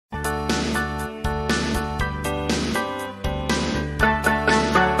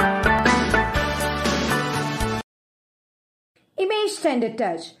Tender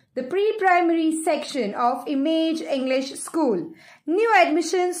Touch, the pre-primary section of Image English School. New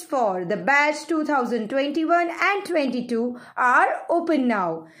admissions for the batch 2021 and 22 are open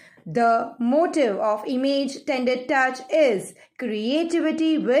now. The motto of Image Tender Touch is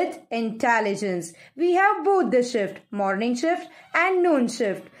creativity with intelligence. We have both the shift, morning shift and noon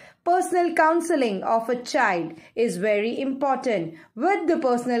shift. Personal counseling of a child is very important. With the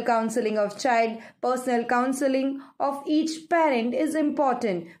personal counseling of child, personal counseling of each parent is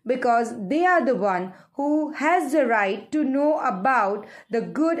important because they are the one who has the right to know about the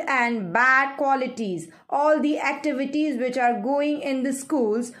good and bad qualities, all the activities which are going in the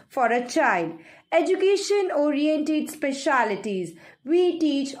schools for a child. Education-oriented specialities. We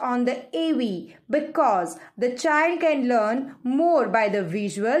teach on the AV because the child can learn more by the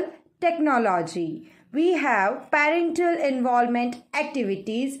visual technology. We have parental involvement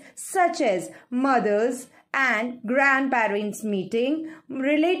activities such as mothers and grandparents meeting.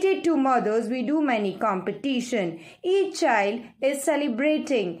 Related to mothers, we do many competition. Each child is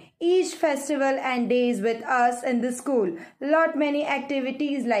celebrating each festival and days with us in the school. Many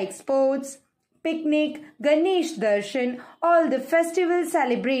activities like sports, picnic, Ganesh Darshan, all the festival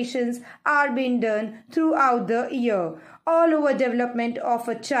celebrations are being done throughout the year. All over development of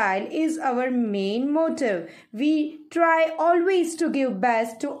a child is our main motive. We try always to give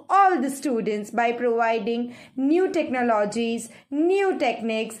best to all the students by providing new technologies, new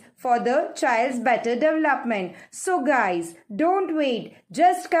techniques for the child's better development. So guys, don't wait.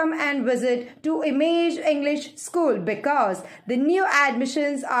 Just come and visit to Image English School because the new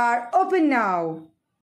admissions are open now.